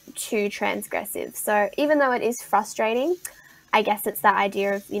guess, too transgressive. So even though it is frustrating, I guess it's that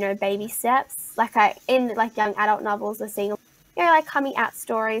idea of, you know, baby steps. Like in like young adult novels, we're seeing, you know, like coming out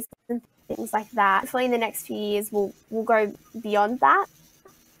stories and things like that. Hopefully in the next few years, we'll go beyond that.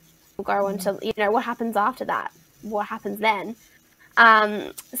 We'll go on to, you know, what happens after that? What happens then?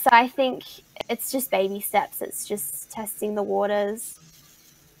 So I think it's just baby steps. It's just testing the waters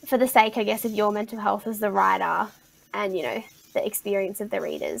for the sake, I guess, of your mental health as the writer and, you know, the experience of the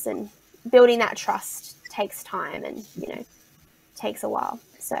readers, and building that trust takes time and, you know, takes a while.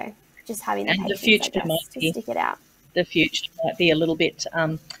 So just having the patience, I guess, to stick it out. The future might be a little bit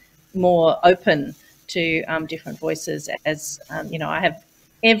more open to different voices, as, you know, I have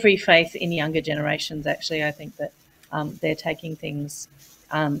every faith in younger generations, actually. I think that they're taking things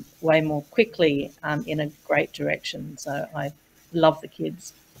way more quickly in a great direction. So I love the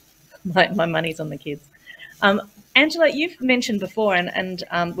kids. My money's on the kids. Angela, you've mentioned before, and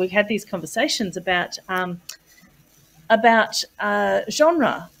we've had these conversations about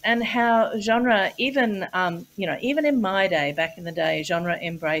genre, and how genre, even you know, even in my day, back in the day, genre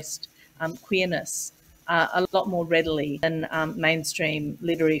embraced queerness a lot more readily than mainstream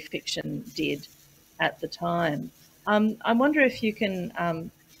literary fiction did at the time. I wonder if you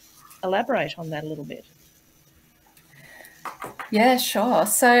can elaborate on that a little bit. Yeah, sure.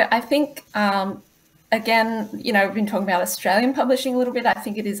 So I think, again, you know, we've been talking about Australian publishing a little bit. I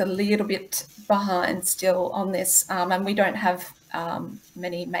think it is a little bit behind still on this, and we don't have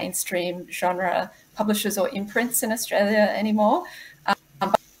many mainstream genre publishers or imprints in Australia anymore.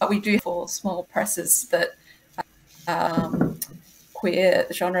 But we do for small presses that queer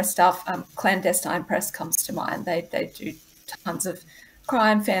genre stuff. Clandestine Press comes to mind. They do tons of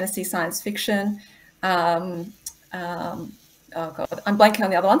crime, fantasy, science fiction. Oh God, I'm blanking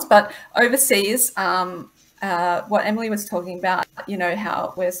on the other ones, but overseas, what Emily was talking about, you know,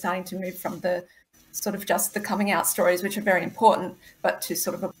 how we're starting to move from the sort of just the coming out stories, which are very important, but to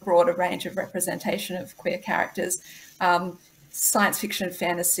sort of a broader range of representation of queer characters. Science fiction,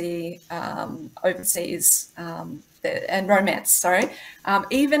 fantasy, overseas, and romance, sorry.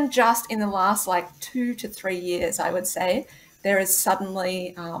 Even just in the last like 2 to 3 years, I would say, there is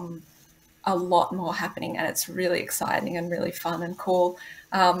suddenly a lot more happening, and it's really exciting and really fun and cool.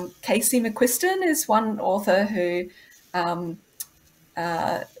 Casey McQuiston is one author who I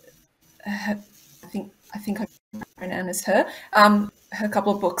think I pronounce her. her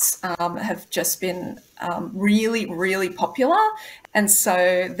couple of books have just been really, really popular. And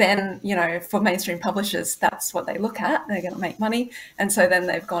so then, you know, for mainstream publishers, that's what they look at. They're going to make money. And so then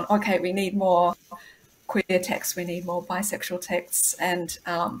they've gone, okay, we need more queer texts, we need more bisexual texts. And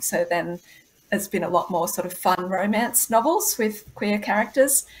so then there's been a lot more sort of fun romance novels with queer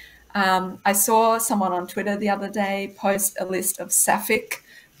characters. I saw someone on Twitter the other day post a list of sapphic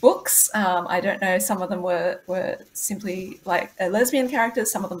books. I don't know, some of them were simply like lesbian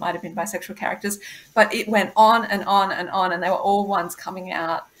characters, some of them might have been bisexual characters, but it went on and on and on, and they were all ones coming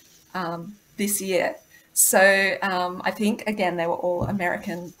out this year. So I think, again, they were all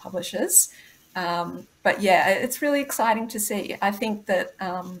American publishers. But yeah, it's really exciting to see. I think that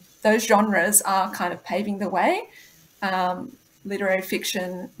those genres are kind of paving the way. Literary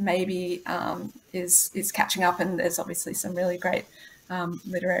fiction maybe is catching up, and there's obviously some really great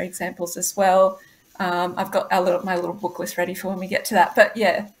literary examples as well. I've got my little book list ready for when we get to that. But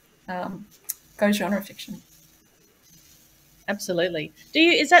yeah, go genre fiction. Absolutely.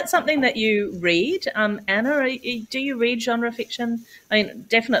 Is that something that you read, Anna? Do you read genre fiction? I mean,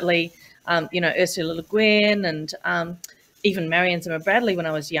 definitely, you know, Ursula Le Guin and even Marion Zimmer Bradley when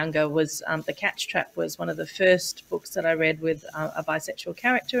I was younger was The Catch Trap was one of the first books that I read with a bisexual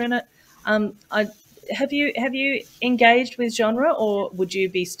character in it. Have you engaged with genre, or would you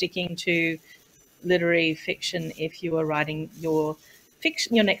be sticking to literary fiction if you were writing your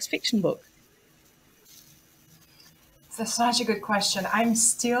next fiction book? That's such a good question. I'm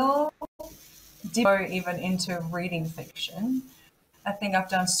still deeper even into reading fiction. I think I've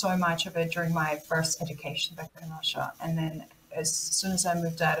done so much of it during my first education back in Russia, and then as soon as I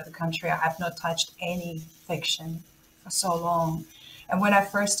moved out of the country, I have not touched any fiction for so long. And when I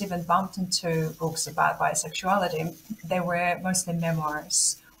first even bumped into books about bisexuality, they were mostly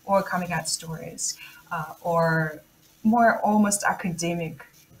memoirs or coming out stories or more almost academic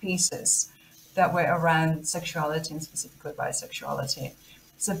pieces that were around sexuality and specifically bisexuality.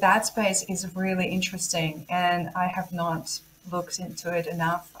 So that space is really interesting, and I have not looked into it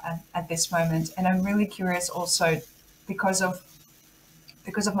enough at this moment. And I'm really curious also because of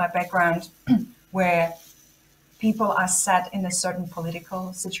my background where people are set in a certain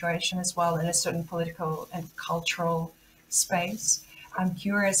political situation as well, in a certain political and cultural space. I'm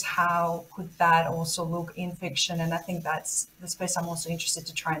curious how could that also look in fiction, and I think that's the space I'm also interested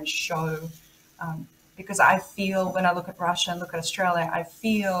to try and show, because I feel when I look at Russia and look at Australia, I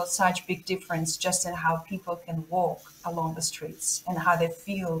feel such big difference just in how people can walk along the streets and how they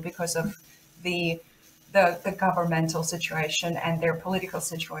feel because of the governmental situation and their political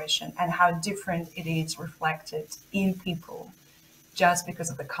situation, and how different it is reflected in people just because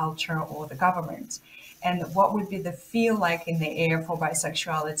of the culture or the government. And what would be the feel like in the air for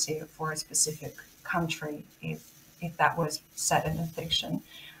bisexuality for a specific country if that was set in a fiction.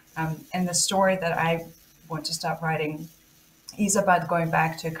 And the story that I want to start writing is about going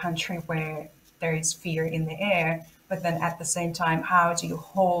back to a country where there is fear in the air, but then at the same time, how do you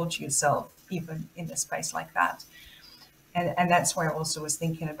hold yourself even in a space like that? And that's where I also was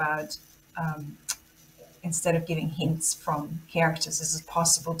thinking about, instead of giving hints from characters, is it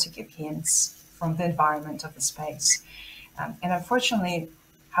possible to give hints from the environment of the space? And unfortunately,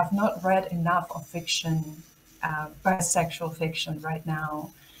 have not read enough of fiction, bisexual fiction right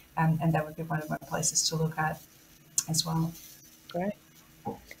now. And that would be one of my places to look at as well. Great.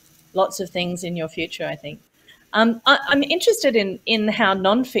 Lots of things in your future, I think. I'm interested in how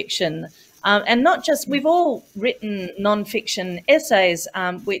nonfiction, and not just, we've all written nonfiction essays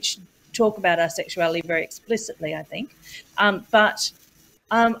which talk about our sexuality very explicitly, I think. But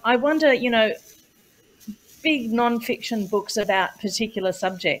I wonder, you know, big nonfiction books about particular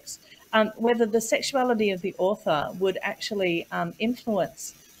subjects, whether the sexuality of the author would actually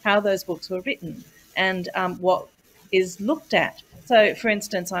influence how those books were written and what is looked at. So, for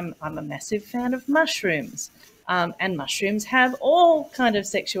instance, I'm a massive fan of mushrooms, and mushrooms have all kind of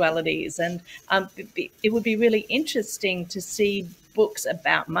sexualities, and it would be really interesting to see books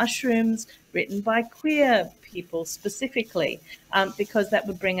about mushrooms written by queer people specifically, because that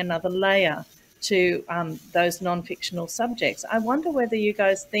would bring another layer to those non-fictional subjects. I wonder whether you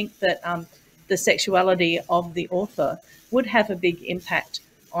guys think that the sexuality of the author would have a big impact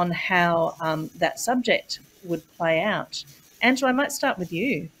on how that subject would play out. Angela, I might start with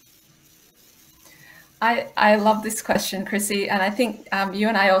you. I love this question, Krissy, and I think you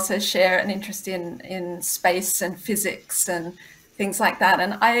and I also share an interest in space and physics and things like that.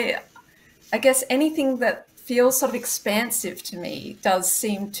 And I guess anything that feels sort of expansive to me does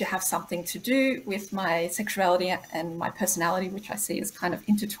seem to have something to do with my sexuality and my personality, which I see as kind of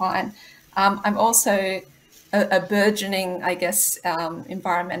intertwined. I'm also a burgeoning, I guess,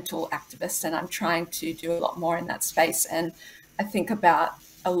 environmental activist, and I'm trying to do a lot more in that space. And I think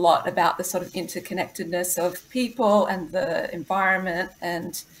a lot about the sort of interconnectedness of people and the environment,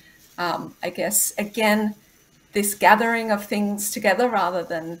 and I guess, again, this gathering of things together rather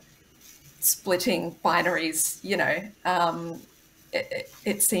than splitting binaries, you know,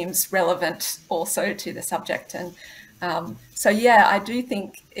 it seems relevant also to the subject. And so, yeah, I do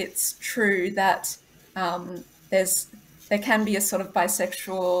think it's true that there can be a sort of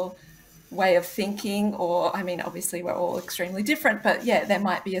bisexual way of thinking, or, I mean, obviously we're all extremely different, but yeah, there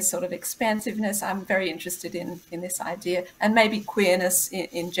might be a sort of expansiveness. I'm very interested in this idea, and maybe queerness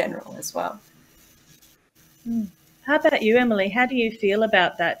in general as well. How about you, Emily? How do you feel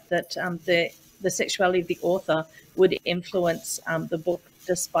about that the sexuality of the author would influence the book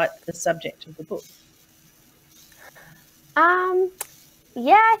despite the subject of the book?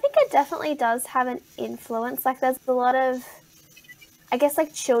 Yeah, I think it definitely does have an influence. Like, there's a lot of, I guess,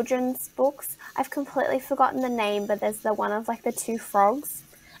 like, children's books. I've completely forgotten the name, but there's the one of, like, the two frogs.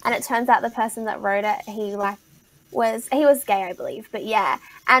 And it turns out the person that wrote it, he was gay, I believe. But yeah,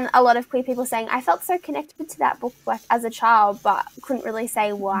 and a lot of queer people saying, I felt so connected to that book, like, as a child, but couldn't really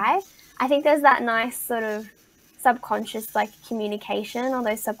say why. I think there's that nice sort of subconscious, like, communication, or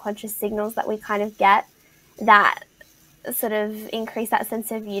those subconscious signals that we kind of get that sort of increase that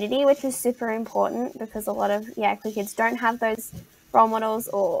sense of unity, which is super important, because a lot of queer kids don't have those role models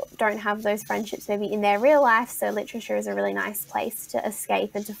or don't have those friendships maybe in their real life. So literature is a really nice place to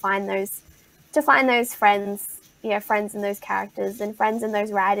escape and to find those friends, friends in those characters and friends in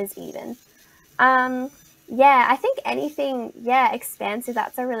those writers even. I think anything expansive,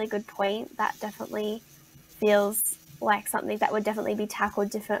 that's a really good point. That definitely feels like something that would definitely be tackled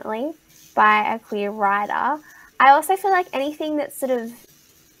differently by a queer writer. I also feel like anything that sort of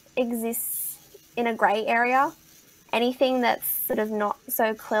exists in a grey area, anything that's sort of not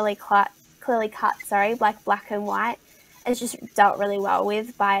so clearly cut, like black and white, is just dealt really well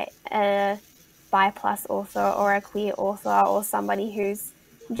with by a bi-plus author or a queer author, or somebody whose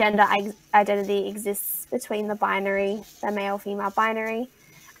gender identity exists between the binary, the male-female binary.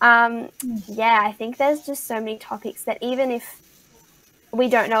 I think there's just so many topics that even if we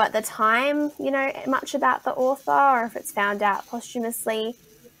don't know at the time, much about the author, or if it's found out posthumously,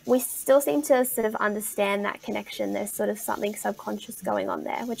 we still seem to sort of understand that connection. There's sort of something subconscious going on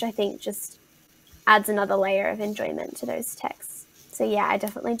there, which I think just adds another layer of enjoyment to those texts. So yeah, I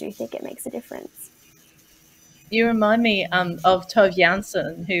definitely do think it makes a difference. You remind me of Tove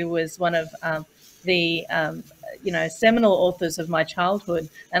Jansson, who was one of the seminal authors of my childhood,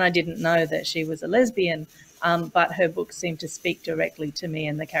 and I didn't know that she was a lesbian. But her books seem to speak directly to me,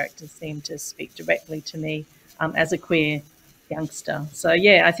 and the characters seem to speak directly to me as a queer youngster. So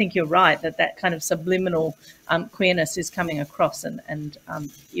yeah, I think you're right that kind of subliminal queerness is coming across, and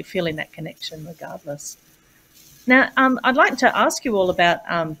you're feeling that connection regardless. Now, I'd like to ask you all about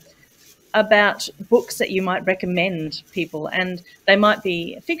books that you might recommend people, and they might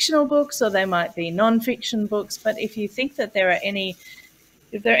be fictional books or they might be non-fiction books. But if you think that there are any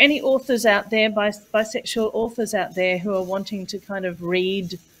authors out there, bisexual authors out there, who are wanting to kind of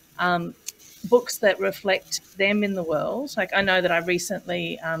read books that reflect them in the world, like I know that I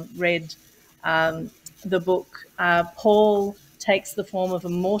recently read the book Paul Takes the Form of a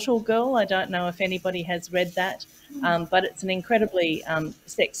Mortal Girl. I don't know if anybody has read that, but it's an incredibly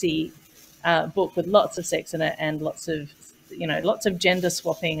sexy book with lots of sex in it, and lots of gender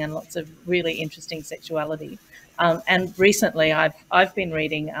swapping and lots of really interesting sexuality. And recently I've been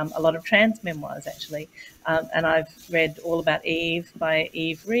reading a lot of trans memoirs, actually, and I've read All About Eve by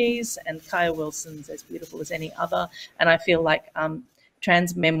Eve Rees and Kaya Wilson's As Beautiful as Any Other, and I feel like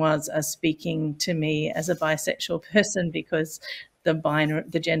trans memoirs are speaking to me as a bisexual person, because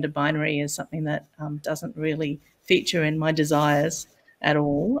the gender binary is something that doesn't really feature in my desires at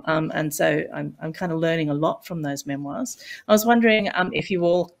all, and so I'm kind of learning a lot from those memoirs. I was wondering if you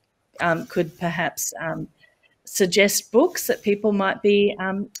all could perhaps suggest books that people might be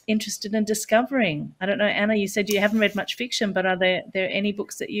interested in discovering. I don't know, Anna, you said you haven't read much fiction, but are there any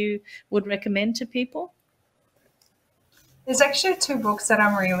books that you would recommend to people? There's actually two books that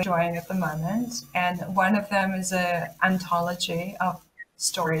I'm really enjoying at the moment, and one of them is an anthology of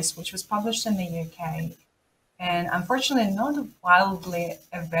stories which was published in the UK, and unfortunately not widely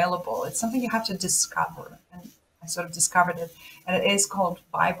available. It's something you have to discover, and I sort of discovered it, and it is called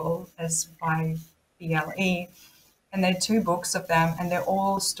Bible, as by BLE, and there are two books of them, and they're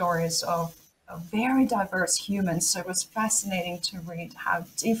all stories of very diverse humans. So it was fascinating to read how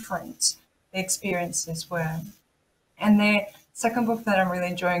different the experiences were. And the second book that I'm really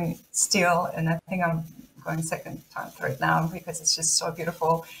enjoying still, and I think I'm going second time through it now because it's just so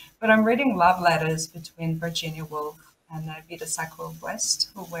beautiful. But I'm reading love letters between Virginia Woolf and Vida Sackville-West,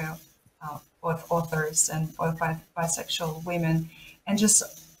 who were both authors and both bisexual women, and just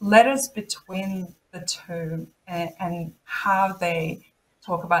letters between the two and how they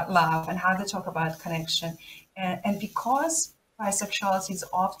talk about love and how they talk about connection. And because bisexuality is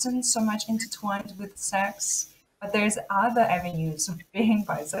often so much intertwined with sex, but there's other avenues of being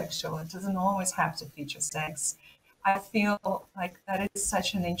bisexual. It doesn't always have to feature sex. I feel like that is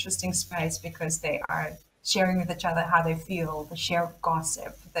such an interesting space because they are sharing with each other how they feel, they share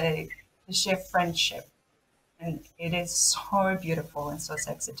gossip, they share friendship. And it is so beautiful and so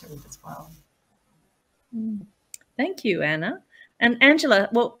sexy to read as well. Thank you, Anna. And Angela,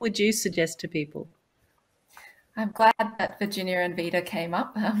 what would you suggest to people? I'm glad that Virginia and Vida came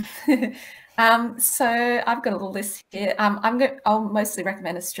up. So I've got a little list here. I'll mostly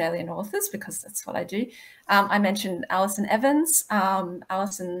recommend Australian authors because that's what I do. I mentioned Alison Evans.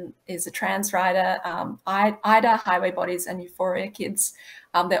 Alison is a trans writer. Ida, Highway Bodies, and Euphoria Kids.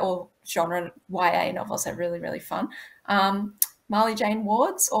 They're all genre YA novels. They're really, really fun. Marley Jane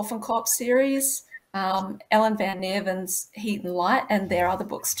Ward's Orphan Corps series. Ellen Van Neerven's Heat and Light, and their other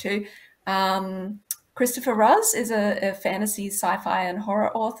books too. Christopher Ross is a fantasy, sci-fi, and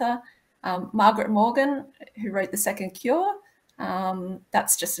horror author. Margaret Morgan, who wrote The Second Cure.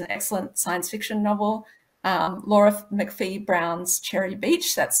 That's just an excellent science fiction novel. Laura McPhee Brown's Cherry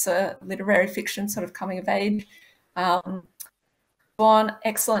Beach. That's a literary fiction sort of coming of age. Vaughan,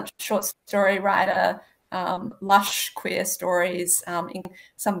 excellent short story writer. Lush queer stories, in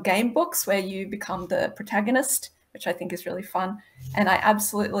some game books where you become the protagonist, which I think is really fun. And I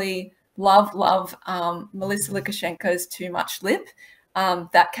absolutely love Melissa Lukashenko's Too Much Lip.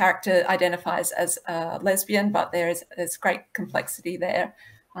 That character identifies as a lesbian, but there's great complexity there.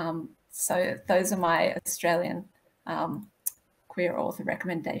 So those are my Australian queer author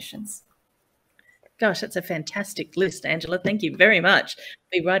recommendations. Gosh, that's a fantastic list, Angela. Thank you very much.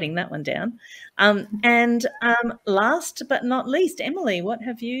 I'll be writing that one down. And last but not least, Emily, what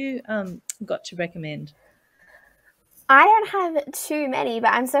have you got to recommend? I don't have too many, but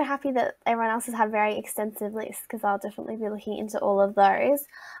I'm so happy that everyone else has had very extensive lists because I'll definitely be looking into all of those.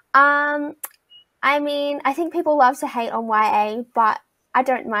 I mean, I think people love to hate on YA, but I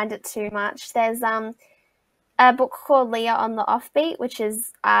don't mind it too much. There's a book called Leah on the Offbeat, which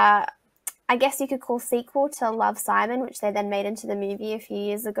is I guess you could call sequel to Love, Simon, which they then made into the movie a few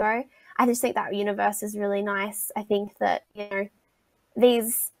years ago. I just think that universe is really nice. I think that, you know,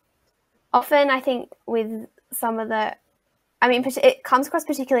 these often, I think with some of the, I mean, it comes across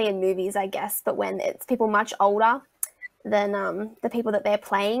particularly in movies, I guess, but when it's people much older than the people that they're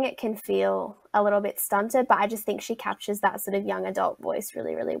playing, it can feel a little bit stunted, but I just think she captures that sort of young adult voice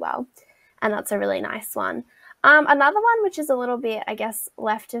really, really well. And that's a really nice one. Another one, which is a little bit, I guess,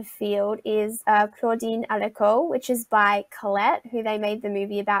 left of field, is Claudine Aleko, which is by Colette, who they made the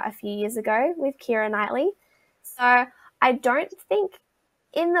movie about a few years ago with Keira Knightley. So I don't think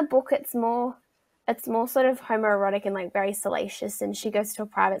in the book it's more sort of homoerotic and like very salacious, and she goes to a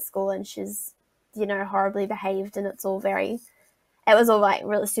private school and she's, you know, horribly behaved, and it was all like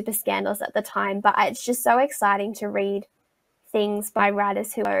really super scandalous at the time. But it's just so exciting to read things by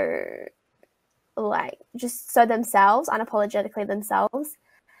writers who are like just so themselves, unapologetically themselves.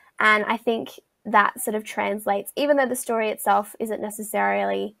 And I think that sort of translates, even though the story itself isn't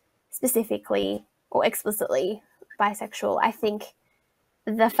necessarily specifically or explicitly bisexual, I think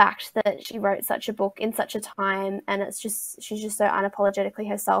the fact that she wrote such a book in such a time, and she's just so unapologetically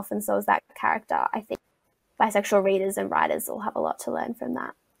herself, and so is that character, I think bisexual readers and writers will have a lot to learn from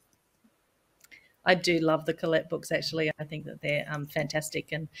that. I do love the Colette books, actually. I think that they're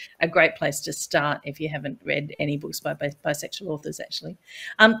fantastic and a great place to start if you haven't read any books by bisexual authors, actually.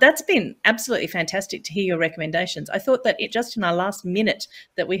 That's been absolutely fantastic to hear your recommendations. I thought that just in our last minute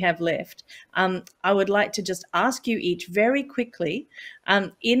that we have left, I would like to just ask you each very quickly,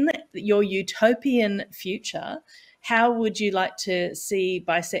 in your utopian future, how would you like to see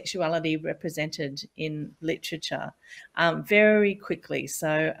bisexuality represented in literature? Very quickly.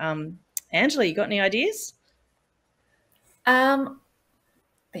 So, Angela, you got any ideas? Being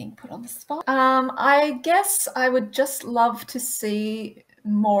put on the spot. I guess I would just love to see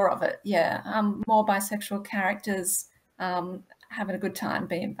more of it. Yeah, more bisexual characters having a good time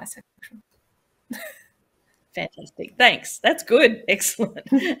being bisexual. Fantastic. Thanks. That's good. Excellent.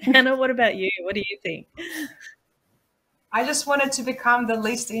 Anna, what about you? What do you think? I just wanted to become the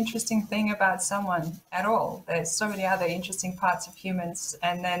least interesting thing about someone at all. There's so many other interesting parts of humans,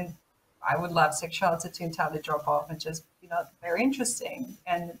 and then I would love sexuality to entirely drop off and just, not very interesting,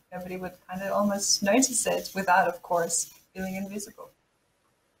 and nobody would kind of almost notice it without, of course, feeling invisible.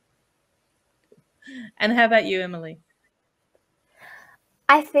 And how about you, Emily?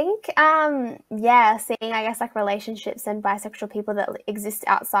 I think, yeah, seeing, I guess, like relationships and bisexual people that exist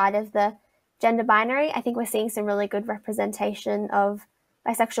outside of the gender binary, I think we're seeing some really good representation of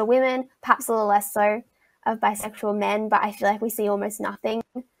bisexual women, perhaps a little less so of bisexual men, but I feel like we see almost nothing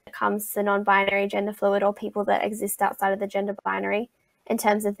when it comes to non-binary, gender fluid, or people that exist outside of the gender binary in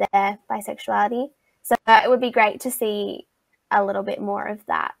terms of their bisexuality. So it would be great to see a little bit more of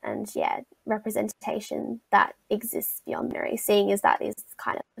that, and yeah, representation that exists beyond binary, seeing as that is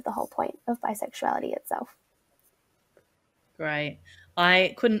kind of the whole point of bisexuality itself. Great.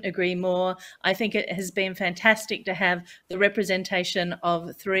 I couldn't agree more. I think it has been fantastic to have the representation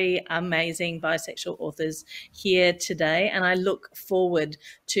of 3 amazing bisexual authors here today. And I look forward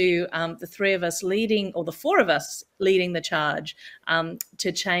to the 3 of us leading, or the 4 of us leading the charge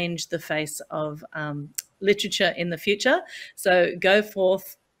to change the face of literature in the future. So go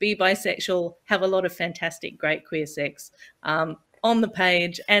forth, be bisexual, have a lot of fantastic, great queer sex on the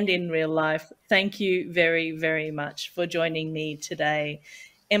page and in real life. Thank you very, very much for joining me today,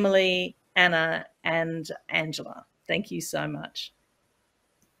 Emily, Anna, and Angela. Thank you so much.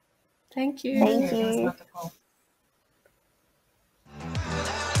 Thank you. Thank It was you. wonderful.